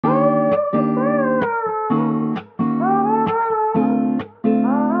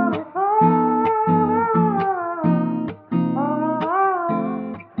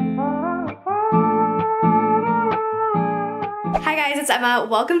Emma,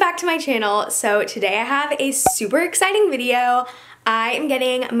 welcome back to my channel. So today I have a super exciting video. I am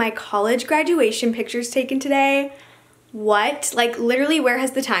getting my college graduation pictures taken today. What? Like literally, where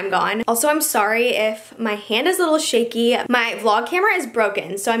has the time gone? Also, I'm sorry if my hand is a little shaky. My vlog camera is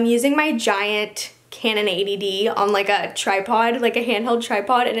broken, so I'm using my giant Canon 80D on like a tripod, like a handheld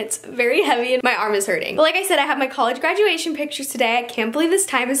tripod, and it's very heavy and my arm is hurting. But like I said, I have my college graduation pictures today. I can't believe this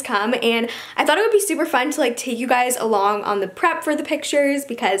time has come, and I thought it would be super fun to like take you guys along on the prep for the pictures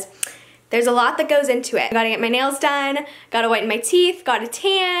because there's a lot that goes into it. I gotta get my nails done, gotta whiten my teeth, gotta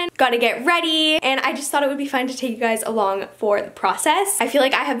tan, gotta get ready, and I just thought it would be fun to take you guys along for the process. I feel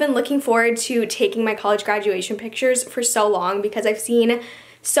like I have been looking forward to taking my college graduation pictures for so long because I've seen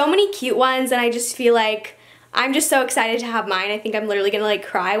so many cute ones, and I just feel like I'm just so excited to have mine. I think I'm literally gonna like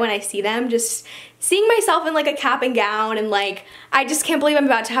cry when I see them, just seeing myself in like a cap and gown, and like I just can't believe I'm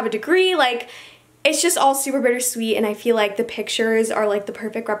about to have a degree. Like it's just all super bittersweet, and I feel like the pictures are like the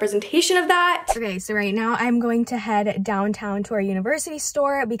perfect representation of that. Okay, so right now I'm going to head downtown to our university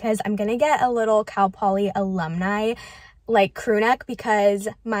store because I'm gonna get a little Cal Poly alumni like crew neck because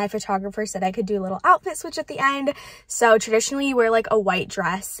my photographer said I could do a little outfit switch at the end. So traditionally you wear like a white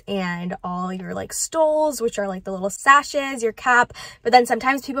dress and all your like stoles, which are like the little sashes, your cap, but then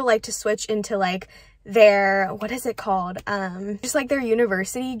sometimes people like to switch into like their, what is it called, just like their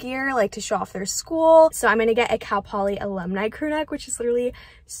university gear, like to show off their school. So I'm gonna get a Cal Poly alumni crew neck, which is literally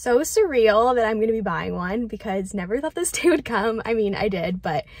so surreal that I'm gonna be buying one because never thought this day would come. I mean, I did,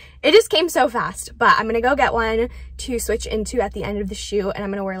 but it just came so fast. But I'm gonna go get one to switch into at the end of the shoot, and I'm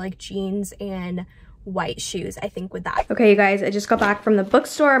gonna wear like jeans and white shoes, I think, with that. Okay, you guys, I just got back from the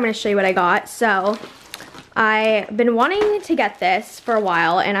bookstore. I'm gonna show you what I got. So I've been wanting to get this for a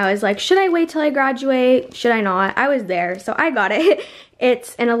while, and I was like, should I wait till I graduate? Should I not? I was there, so I got it.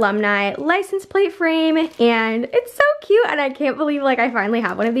 It's an alumni license plate frame, and it's so cute, and I can't believe like I finally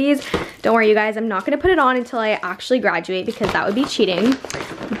have one of these. Don't worry, you guys, I'm not gonna put it on until I actually graduate because that would be cheating.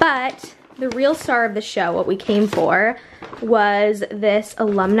 But the real star of the show, what we came for, was this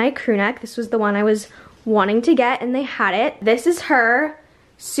alumni crew neck. This was the one I was wanting to get, and they had it. This is her.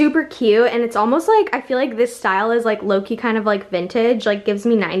 Super cute, and it's almost like, I feel like this style is like low-key kind of like vintage, like gives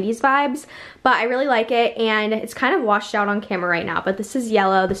me 90s vibes, but I really like it, and it's kind of washed out on camera right now, but this is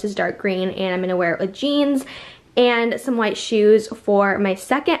yellow, this is dark green, and I'm gonna wear it with jeans and some white shoes for my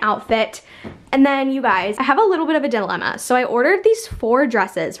second outfit. And then you guys, I have a little bit of a dilemma. So I ordered these 4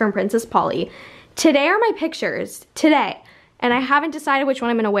 dresses from Princess Polly. Today are my pictures, today. And I haven't decided which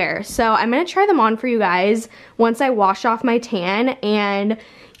one I'm gonna wear. So I'm gonna try them on for you guys once I wash off my tan, and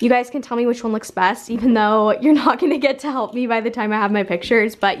you guys can tell me which one looks best, even though you're not gonna get to help me by the time I have my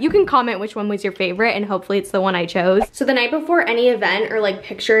pictures, but you can comment which one was your favorite, and hopefully it's the one I chose. So the night before any event or like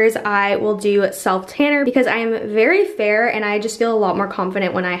pictures, I will do self-tanner because I am very fair, and I just feel a lot more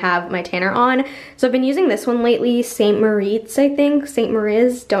confident when I have my tanner on. So I've been using this one lately, St. Moritz, I think, St.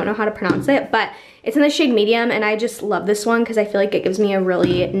 Moritz, don't know how to pronounce it, but it's in the shade medium, and I just love this one because I feel like it gives me a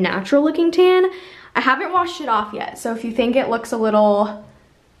really natural looking tan. I haven't washed it off yet, so if you think it looks a little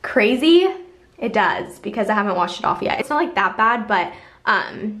crazy, it does because I haven't washed it off yet. It's not like that bad, but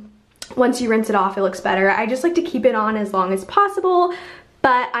once you rinse it off, it looks better. I just like to keep it on as long as possible,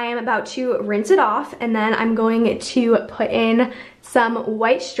 but I am about to rinse it off, and then I'm going to put in some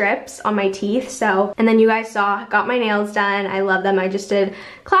white strips on my teeth. So, and then you guys saw, got my nails done. I love them. I just did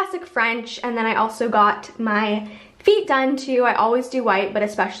classic French, and then I also got my feet done too. I always do white, but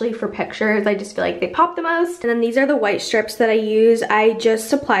especially for pictures, I just feel like they pop the most. And then these are the white strips that I use. I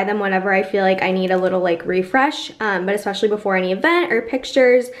just apply them whenever I feel like I need a little like refresh, but especially before any event or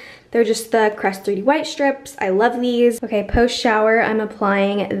pictures. They're just the Crest 3D white strips. I love these. Okay, post shower, I'm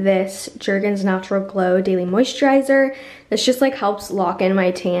applying this Jergens Natural Glow Daily Moisturizer. This just like helps lock in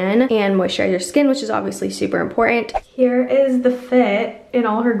my tan and moisturize your skin, which is obviously super important. Here is the fit in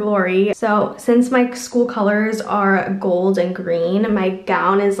all her glory. So since my school colors are gold and green, my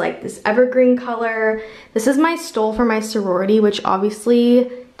gown is like this evergreen color. This is my stole for my sorority, which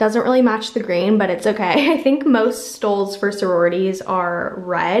obviously doesn't really match the green, but it's okay. I think most stoles for sororities are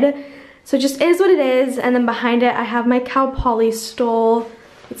red, so it just is what it is. And then behind it, I have my Cal Poly stole.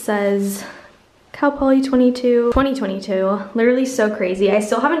 It says Cal Poly 2022. Literally so crazy. I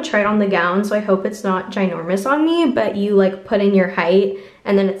still haven't tried on the gown, so I hope it's not ginormous on me, but you like put in your height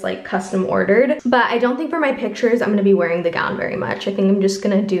and then it's like custom ordered. But I don't think for my pictures I'm gonna be wearing the gown very much. I think I'm just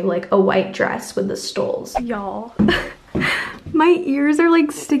gonna do like a white dress with the stoles. Y'all. My ears are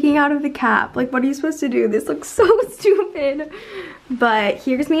like sticking out of the cap. Like, what are you supposed to do? This looks so stupid. But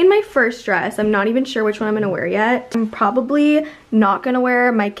here's me in my first dress. I'm not even sure which one I'm gonna wear yet. I'm probably not gonna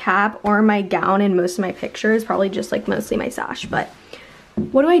wear my cap or my gown in most of my pictures. Probably just like mostly my sash. But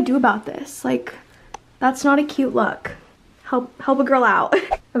what do I do about this? Like, that's not a cute look. Help a girl out.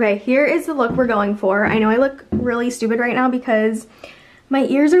 Okay, here is the look we're going for. I know I look really stupid right now because my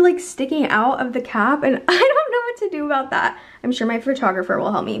ears are like sticking out of the cap and I don't know what to do about that. I'm sure my photographer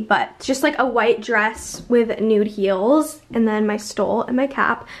will help me, but it's just like a white dress with nude heels and then my stole and my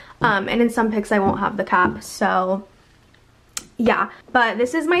cap. And in some pics I won't have the cap, so yeah. But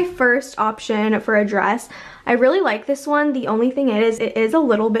this is my first option for a dress. I really like this one. The only thing is it is a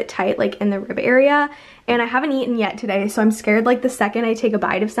little bit tight like in the rib area, and I haven't eaten yet today, so I'm scared like the second I take a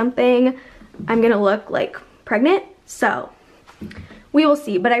bite of something I'm gonna look like pregnant, so we will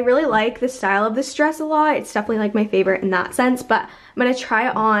see. But I really like the style of this dress a lot. It's definitely like my favorite in that sense, but I'm gonna try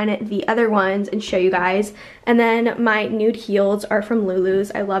on the other ones and show you guys. And then my nude heels are from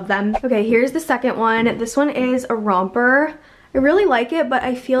Lulu's. I love them. Okay, here's the second one. This one is a romper. I really like it, but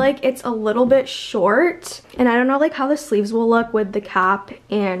I feel like it's a little bit short, and I don't know like how the sleeves will look with the cap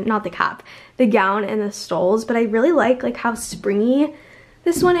and not the cap, the gown and the stoles, but I really like how springy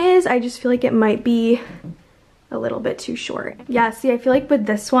this one is. I just feel like it might be a little bit too short. Yeah, see, I feel like with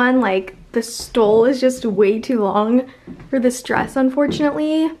this one, like the stole is just way too long for this dress,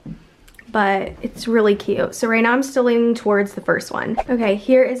 unfortunately, but it's really cute. So right now I'm still leaning towards the first one. Okay,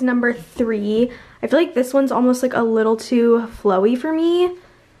 here is number 3. I feel like this one's almost like a little too flowy for me.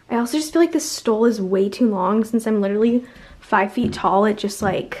 I also just feel like this stole is way too long since I'm literally 5 feet tall. It just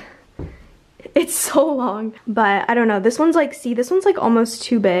like, it's so long. But I don't know, this one's like, see, this one's like almost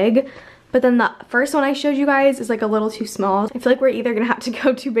too big. But then the first one I showed you guys is like a little too small. I feel like we're either gonna have to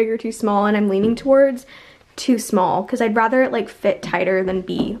go too big or too small, and I'm leaning towards too small because I'd rather it like fit tighter than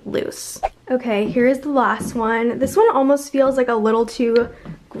be loose. Okay, here's the last one. This one almost feels like a little too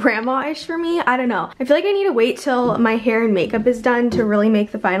grandma-ish for me. I don't know. I feel like I need to wait till my hair and makeup is done to really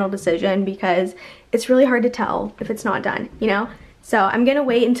make the final decision because it's really hard to tell if it's not done, you know? So I'm gonna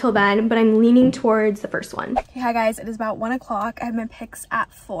wait until then, but I'm leaning towards the first one. Okay, hi guys, it is about 1 o'clock. I have my pics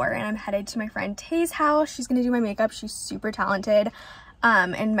at 4 and I'm headed to my friend Tay's house. She's gonna do my makeup. She's super talented.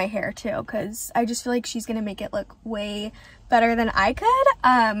 And my hair too, because I just feel like she's gonna make it look way better than I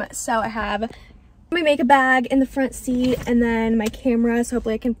could. So I have my makeup bag in the front seat and then my camera, so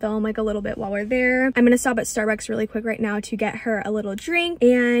hopefully I can film like a little bit while we're there. I'm gonna stop at Starbucks really quick right now to get her a little drink,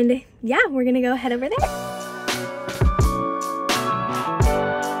 and yeah, we're gonna go head over there.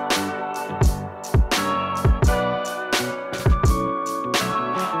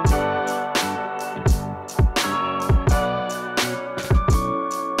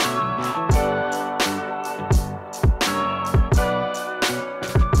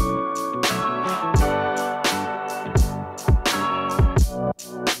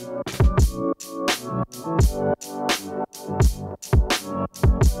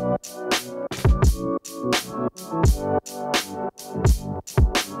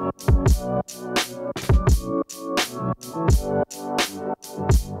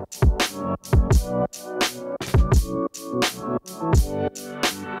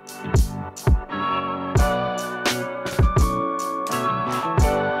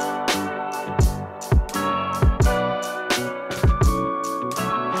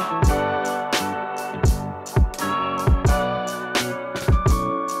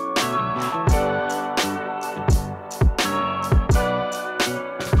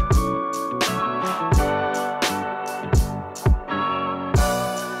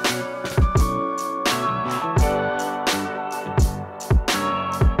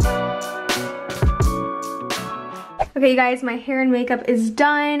 Okay, you guys, my hair and makeup is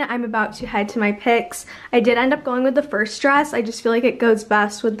done. I'm about to head to my pics. I did end up going with the first dress. I just feel like it goes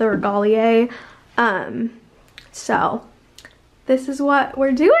best with the regalia. So this is what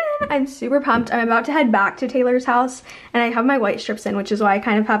we're doing. I'm super pumped. I'm about to head back to Taylor's house, and I have my white strips in, which is why I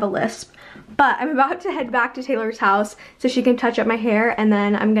kind of have a lisp. But I'm about to head back to Taylor's house so she can touch up my hair, and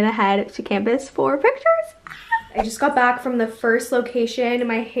then I'm gonna head to campus for pictures. I just got back from the first location.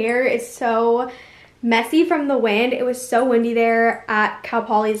 My hair is so messy from the wind. It was so windy there at Cal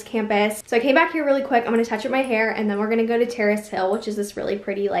Poly's campus. So I came back here really quick. I'm gonna touch up my hair, and then we're gonna go to Terrace Hill, which is this really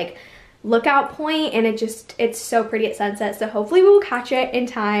pretty like lookout point, and it's so pretty at sunset. So hopefully we will catch it in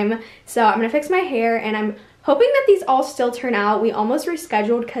time. So I'm gonna fix my hair, and I'm hoping that these all still turn out. We almost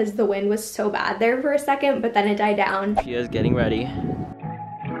rescheduled because the wind was so bad there for a second, but then it died down. She is getting ready.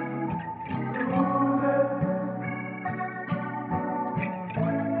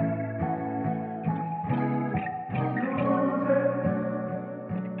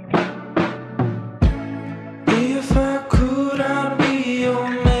 If I could, I'd be your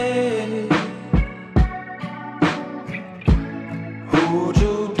man. Hold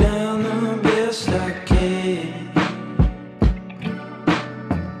you down the best I can.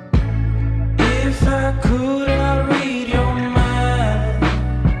 If I could, I'd read your mind,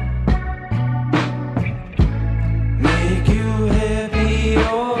 make you happy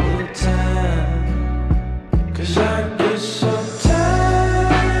all the time. 'Cause I get so tired,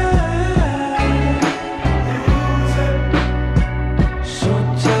 so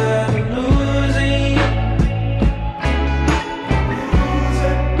tired of losing you.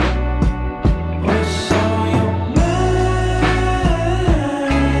 What's on your mind?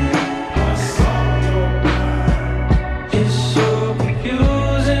 It's so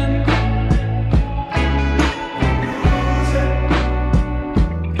confusing.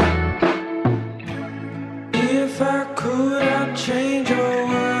 If I could, I'd change your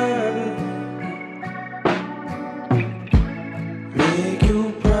world, make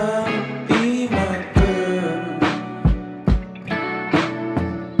you proud, be my girl.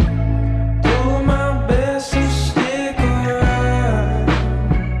 Do my best to stick around.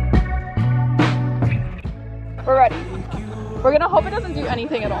 We're ready. We're gonna hope it doesn't do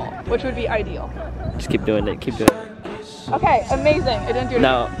anything at all, which would be ideal. Just keep doing it, keep doing it. Okay, amazing. It didn't do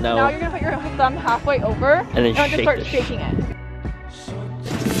anything. Now you're gonna put your thumb halfway over and then just shake start this. shaking it.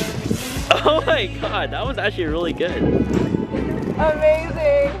 Oh my god, that was actually really good.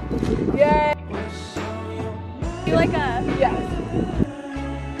 Amazing. Yay. You like a yes.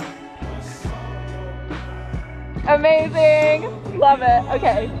 Amazing. Love it.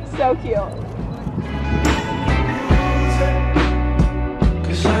 Okay, so cute.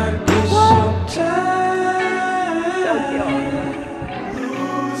 'Cause I get so tired,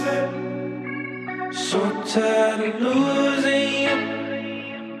 so tired of losing you.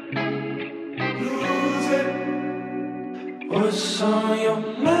 What's on your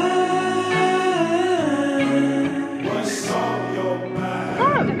mind? What's on your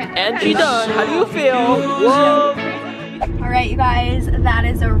mind? And she done. How do you feel? Whoa. Alright you guys, that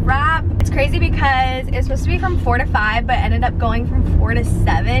is a wrap. It's crazy because it was supposed to be from 4 to 5, but ended up going from 4 to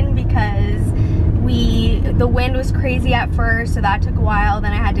 7 because the wind was crazy at first, so that took a while.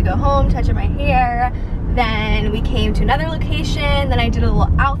 Then I had to go home, touch up my hair. Then we came to another location. Then I did a little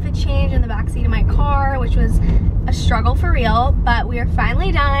outfit change in the backseat of my car, which was a struggle for real, but we are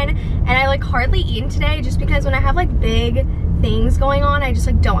finally done. And I like hardly eaten today just because when I have like big things going on, I just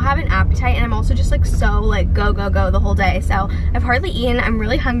like don't have an appetite, and I'm also just like so like go the whole day, so I've hardly eaten. I'm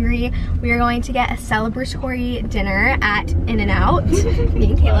really hungry. We are going to get a celebratory dinner at In-N-Out,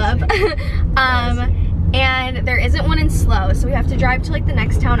 me and Caleb. And there isn't one in Slow, so we have to drive to like the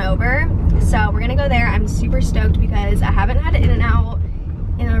next town over, so we're gonna go there. I'm super stoked because I haven't had In-N-Out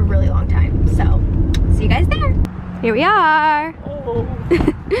in a really long time, so see you guys there. Here we are.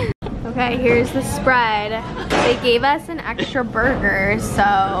 Okay, here's the spread. They gave us an extra burger, so.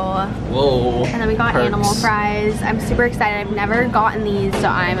 Whoa. And then we got animal fries. I'm super excited. I've never gotten these, so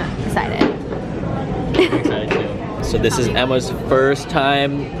I'm excited. Excited too. So this is Emma's first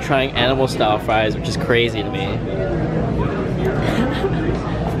time trying animal style fries, which is crazy to me.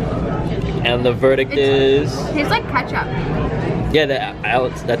 And the verdict is. Tastes like ketchup. Yeah,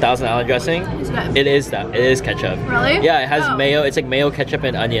 the Thousand Island dressing. It's good. It is that. It is ketchup. Really? Yeah, it has mayo. It's like mayo, ketchup,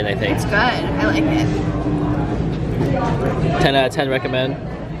 and onion, I think. It's good. I like it. 10 out of 10 recommend.